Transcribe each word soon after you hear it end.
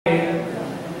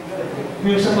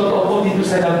Yung sa totoo po dito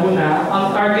sa Laguna, ang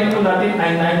target po natin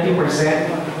ay 90%.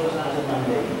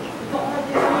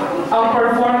 Ang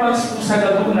performance po sa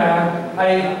Laguna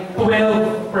ay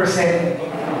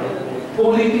 12%.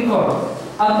 Ulitin ko,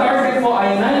 ang target po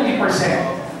ay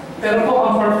 90%. Pero po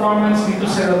ang performance dito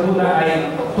sa Laguna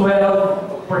ay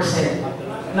 12%.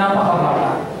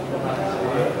 Napakababa.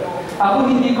 Ako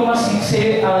hindi ko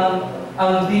masisi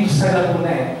ang dito sa Laguna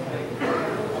eh.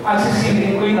 Ang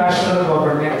sisiliin ko yung national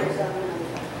government.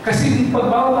 Kasi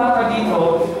pagbaba ka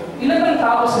dito, ilan ang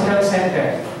tao sa health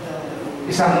center?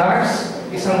 Isang nurse,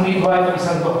 isang midwife,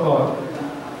 isang doktor.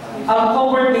 Ang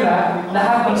cover nila,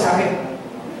 lahat ng sakit.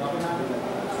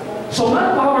 So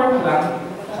manpower ko lang,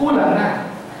 kulang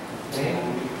na. Okay?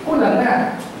 Kulang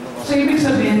na. So ibig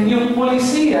sabihin, yung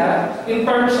polisiya in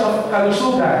terms of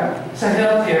kalusugan sa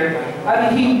healthcare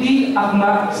ay hindi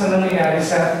akma sa nangyayari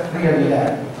sa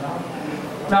realidad.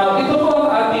 Now, ito po ang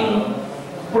ating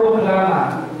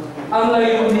programa. Ang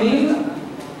layunin,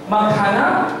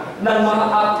 maghanap ng mga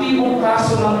aktibong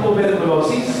kaso ng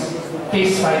tuberculosis,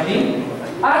 case finding,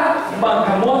 at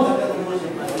maggamot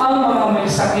ang mga may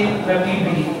sakit na TB,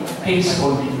 case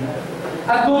holding.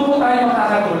 At doon po tayo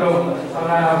makakatulong,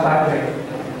 mga padre.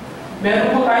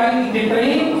 Meron po tayong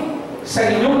i-train sa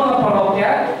inyong mga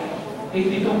parokya.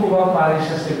 82 po ba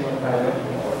parishes sa inyong padre?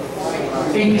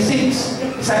 86.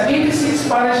 Sa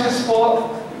 86 parishes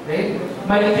po, okay,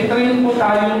 may i-train po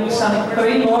tayong isang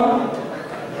trainer.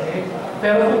 Okay,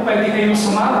 pero kung pwede kayong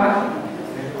sumama,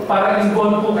 para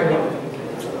involve po kayo.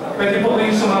 Pwede po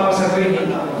kayong sumama sa training.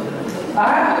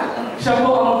 At siya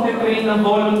po ang mag-train ng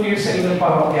volunteer sa inyong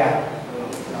parokya.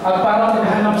 At para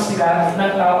maghanap sila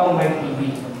ng taong may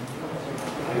TB.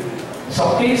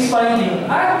 So, case finding.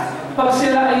 At pag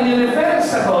sila ay nirefer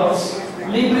sa DOTS,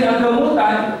 libre ang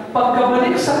gamutan,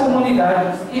 pagkabalik sa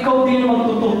komunidad, ikaw din yung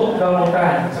magtututok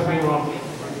gamutan. Sabi mo,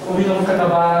 uminom ka na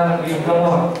ba ng iyong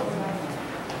gamot?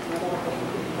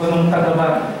 Unong ka na ba?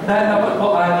 Dahil dapat po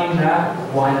 6 na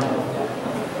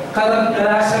 1.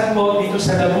 Kadalasan po dito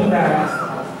sa Laguna,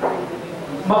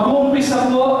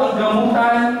 mag-uumpisa po ang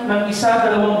gamutan ng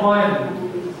 1-2 buwan.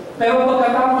 Pero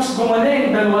pagkatapos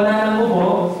gumaling, 2 na ng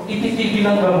ubo, ititigil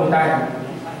ang gamutan.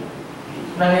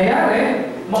 Nangyayari,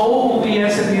 mauuwi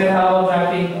yan sa tinatawag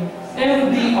nating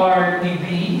MDR-TB,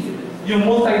 yung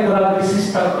multi-drug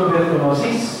resistant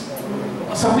tuberculosis.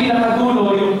 Sa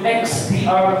pinakadulo, yung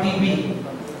XDR-TB,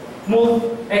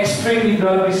 extremely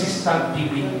drug resistant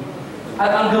TB.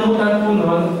 At ang gamutan po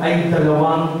nun ay 2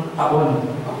 taon.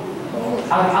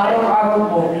 Ang araw-araw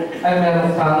po ay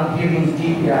meron kang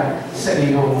hirintiya sa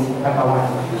iyong katawan.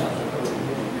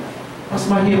 Mas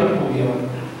mahirap po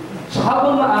yun. So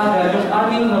habang maaga, yung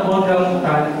aming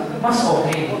gamutan, mas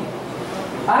okay.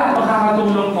 At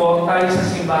makakatulong po tayo sa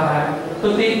simbahan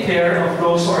to take care of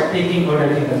those who are taking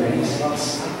already the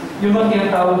medicines. Yung mga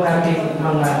tinatawag natin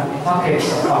mga packets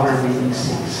of our reading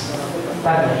six.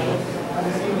 Tanda.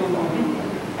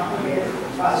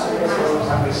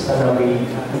 Sakit sa dami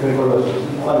tuberculosis.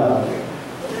 Wala.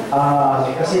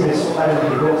 Kasi nagsuka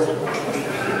ng ligo.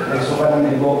 Nagsuka ng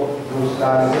ligo. Kung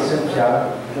sa nag-isip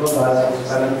siya, lumabas,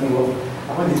 sa ng ligo.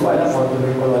 Ako hindi ko alam kung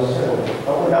tuberculosis.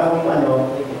 Pag-una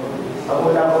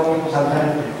kong sabihan,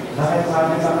 bakit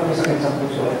may sakit sa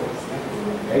puso?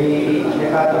 Ay,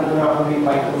 nakatang na ako may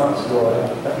 5 months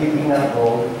doon. Natitingnan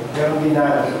ko, pero hindi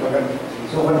na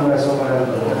suka ng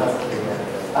doon.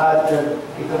 At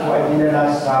ito po ay dinala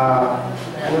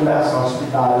una sa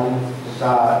hospital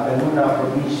sa Laguna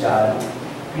Provincial,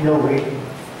 Pinoy.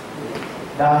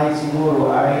 Dahil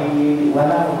siguro ay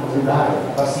wala ng lugar,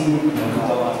 facility.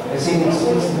 Kasi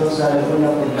nag-space doon sa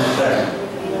Laguna Provincial.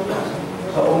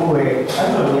 So umuwi,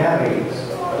 ano nangyari?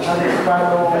 Sabi ko,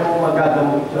 paano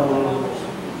magagamot yung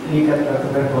likat na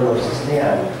tuberculosis na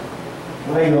yan?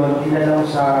 Ngayon, dinalaw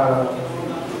sa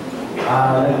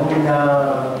Laguna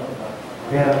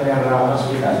Pera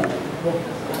Hospital.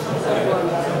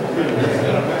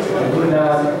 Laguna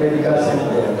Medical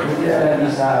Center. Hindi na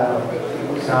lagi sa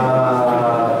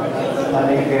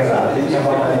Panay-Pera. Hindi sa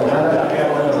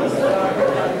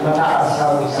mataas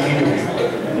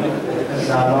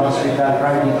sa mga hospital,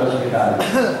 private hospital.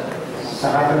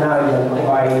 Sa katunayan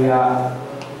ko ay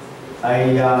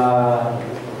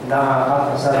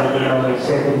nakakasarap ko ng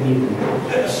 7 million.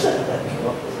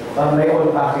 May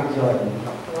all package yun.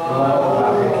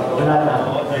 Wala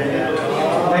na.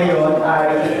 Ngayon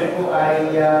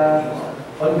ay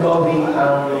ongoing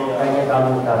ang kanyang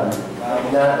gamutan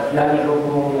na lagi ko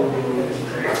kong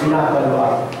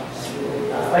pinapalo.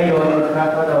 Ngayon,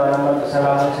 nakakatawa na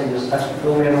magkasalamat sa Diyos at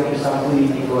kung merong isang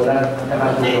politiko na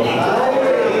nakatulong.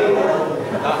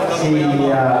 Si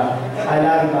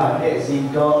Alarma, si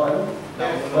John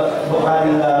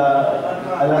lokal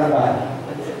alarga,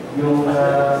 yung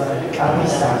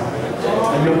artista,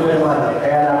 yung po naman.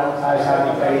 Kaya lang,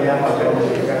 sabi kayo na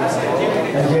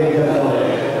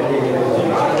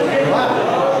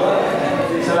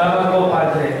Salamat po,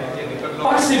 Padre.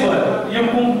 Possible,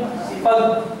 yung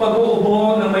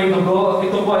pag-uubo ng may dugo,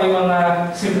 ito po ay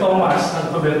mga simptomas ng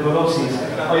tuberculosis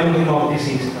o yung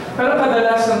hemoptysis. Pero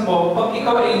kadalasan po, pag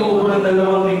ikaw ay inuubo ng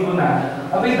 2 linggo na,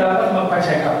 abay dapat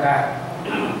magpa-check up ka.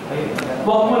 Okay?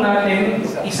 Huwag mo natin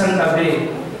isang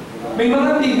tabi. May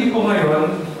mga TB po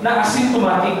ngayon na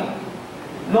asymptomatic.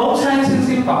 No signs and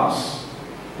symptoms.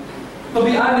 To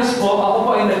be honest po, ako po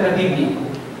ay nagka-TB.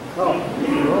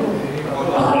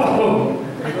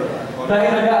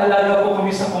 Dahil nag-aalaga po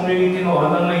kami sa community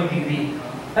noon ng may TB.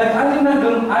 At anim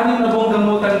na buong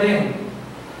gamutan din.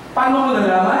 Paano ko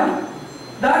nalaman?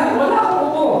 Dahil wala akong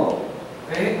ubo.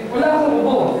 Okay? Wala akong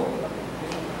ubo.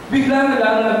 Bigla na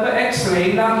lang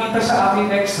nagpa-x-ray, nakita sa aking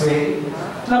x-ray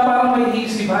na parang may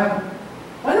isipan.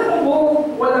 Wala ubo,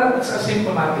 wala sa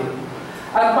asymptomatic.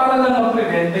 At para lang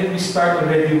mag-prevent, then we start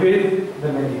already with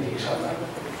the medication.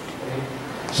 Okay?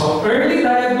 So early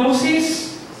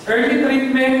diagnosis, early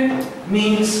treatment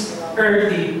means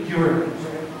early cure.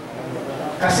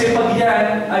 Kasi pag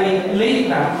yan ay late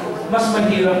na, mas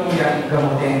mahirap po yan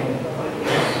gamutin.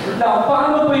 Now,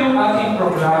 paano po yung ating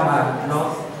programa?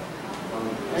 No?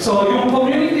 So, yung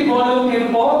community volunteer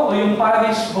po, o yung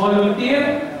parish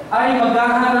volunteer, ay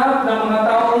maghahanap ng mga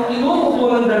taong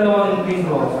inuupo ng 2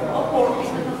 linggo.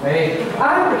 Okay.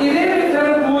 At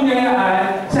i-refer po niya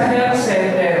yan sa health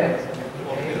center.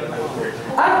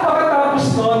 At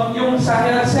pagkatapos nun, yung sa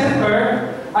health center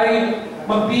ay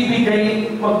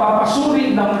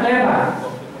magpapasuri ng plema.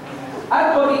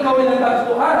 At kung ikaw ay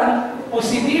natagpuan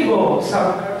positibo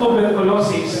sa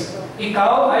tuberculosis,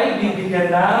 ikaw ay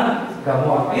bibigyan ng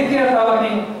gamot. Yung tinatawag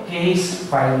ng case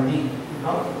finding.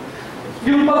 No?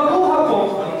 Yung pagkuha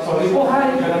po, sorry po,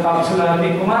 natapos na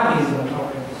natin kumain.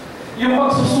 Yung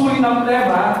pagsusuri ng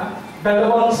plema, 2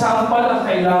 sample ang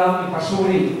kailangan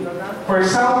ipasuri.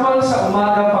 First sample sa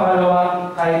umaga,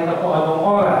 pangalawa kahit na po anong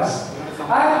oras.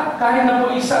 At kahit na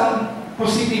po isang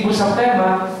positibo sa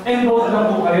plema, enroll na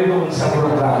po kayo doon sa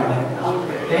programa.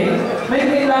 Okay? May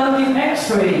kailangan din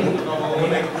x-ray.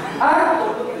 Okay? At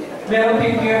meron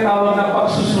din tinatawag na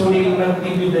pagsusuri ng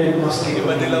TB diagnostic.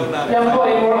 Yan po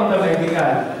ay more on the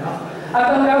medical.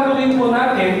 At ang gagawin po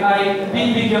natin ay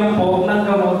bibigyan po ng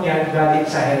gamot yan galing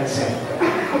sa health center.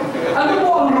 Ano po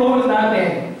ang role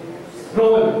natin?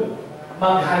 Role,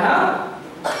 maghanap,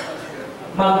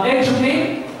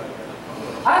 mag-educate,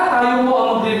 at tayo po ang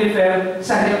mag-refer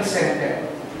sa health center.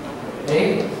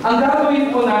 Okay? Ang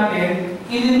gagawin po natin,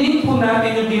 ililink po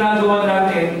natin yung ginagawa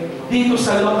natin dito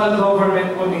sa local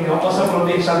government po ninyo o sa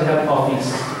provincial health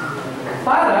office.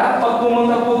 Para pag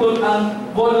pumunta po doon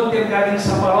ang volunteer galing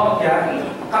sa parokya,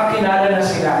 kakilala na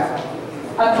sila.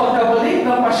 At pagkabalik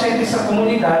ng pasyente sa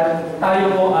komunidad,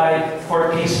 tayo po ay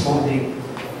for case voting.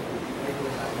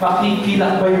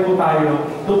 Makikilakbay po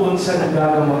tayo doon sa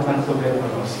nagagamot ng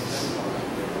tuberculosis.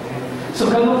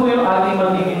 So, gano'n po yung ating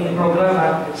magiging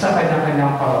programa sa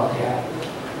kanya-kanyang parokya.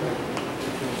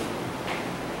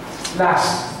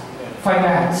 Last,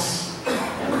 finance.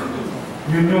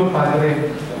 Yun yung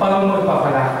Padre, paano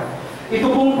magpapalakad. Ito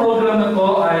pong program na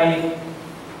to ay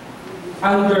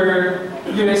under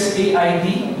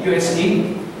USAID, okay,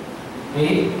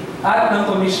 at ng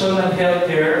Commission on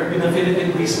Healthcare with the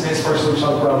Philippine Business for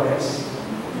Social Progress.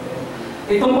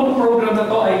 Itong pong program na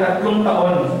to ay 3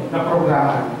 taon na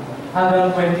programa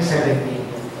hanggang 2017.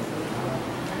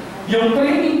 Yung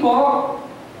training po,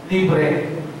 libre.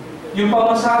 Yung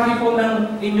pamasahe po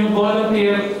ng inyong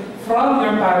volunteer from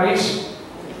your parish,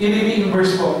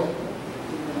 i-reimburse po.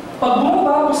 Pag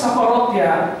bumaba po sa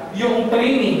parokya, yung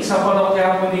training sa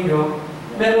parokya po ninyo,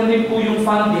 meron din po yung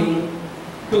funding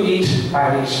to each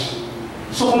parish.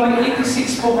 So kung may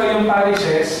 86 po kayong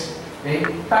parishes, okay,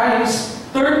 times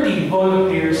 30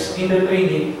 volunteers in the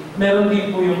training, meron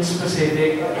din po yung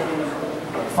specific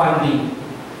funding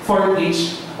for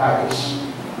each parish.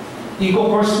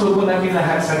 I-course po natin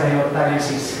lahat sa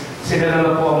diocese. Sila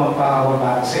na po ang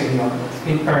magpapababa sa inyo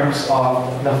in terms of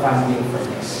the funding for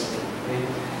this. Okay?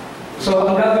 So,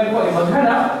 ang gagawin po ay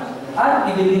maghanap at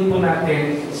idilin po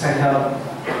natin sa health,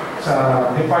 sa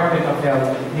Department of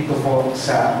Health dito po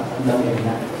sa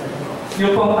Laguna.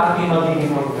 Yun po ang ating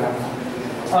magiging programa.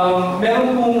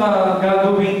 Meron pong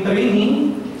gagawing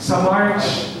training sa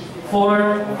March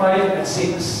 4, 5, at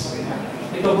 6.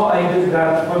 Ito po ay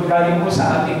galing po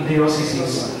sa ating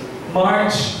diocese.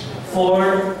 March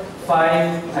 4,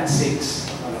 5, at 6.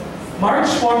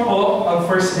 March 4 po ang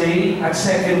first day at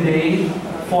second day,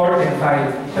 4 and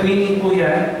 5. Training po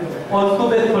yan on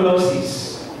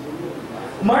tuberculosis.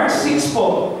 March 6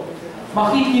 po,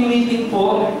 makikimiting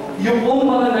po yung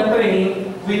mga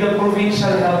na-train with the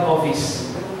Provincial Health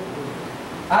Office.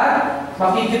 At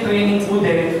makikitraining po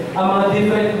din ang mga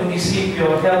different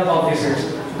munisipyo health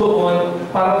officers doon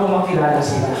para po makilala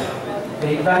sila.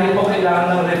 Okay? Dahil po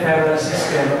kailangan ng referral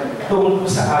system doon po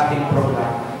sa ating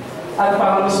programa. At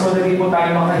para mas madali po tayo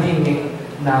makahingi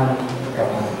ng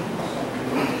gamot.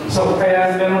 So,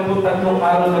 kaya meron po 3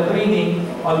 araw na training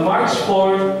on March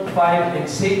 4, 5, and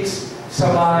 6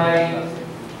 sa may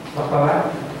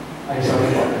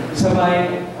sa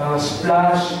may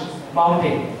Splash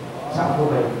Mountain. Saan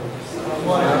po ba yun?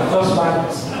 Los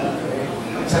Baños.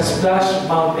 Sa Splash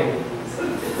Mountain.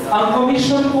 Ang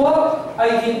commission po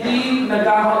ay hindi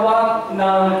naghahawak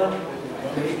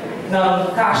ng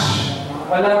cash.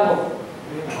 Wala po.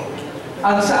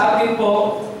 Ang sa atin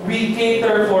po, we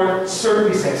cater for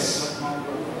services.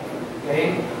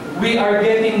 Okay? We are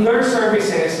getting their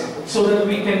services so that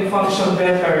we can function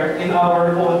better in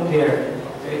our own care.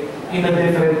 Okay? In the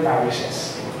different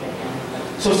parishes.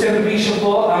 So, servisyo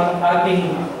po ang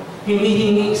ating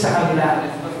hinihingi sa kanila.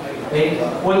 Okay?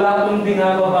 Wala pong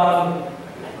binababang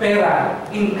pera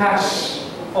in cash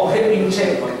o in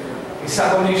check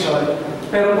sa commission.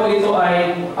 Pero po ito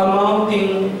ay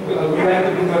amounting, we like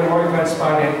to be more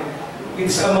transparent,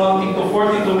 it's amounting to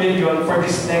 42 million for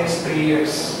this next 3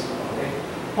 years. Okay?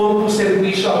 Puro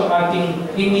servisyo ang ating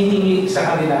hinihingi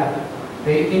sa kanila.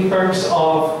 Okay? In terms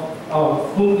of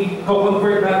kung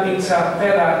i-convert natin sa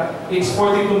pera, it's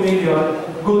 42 million,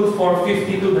 good for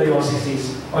 52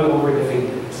 dioceses all over the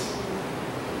Philippines.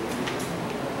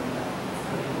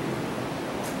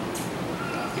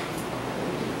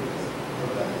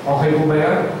 Okay po ba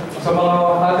yan? Sa mga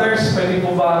others, pwede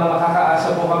po ba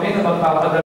makakaasa po kami na magpapadala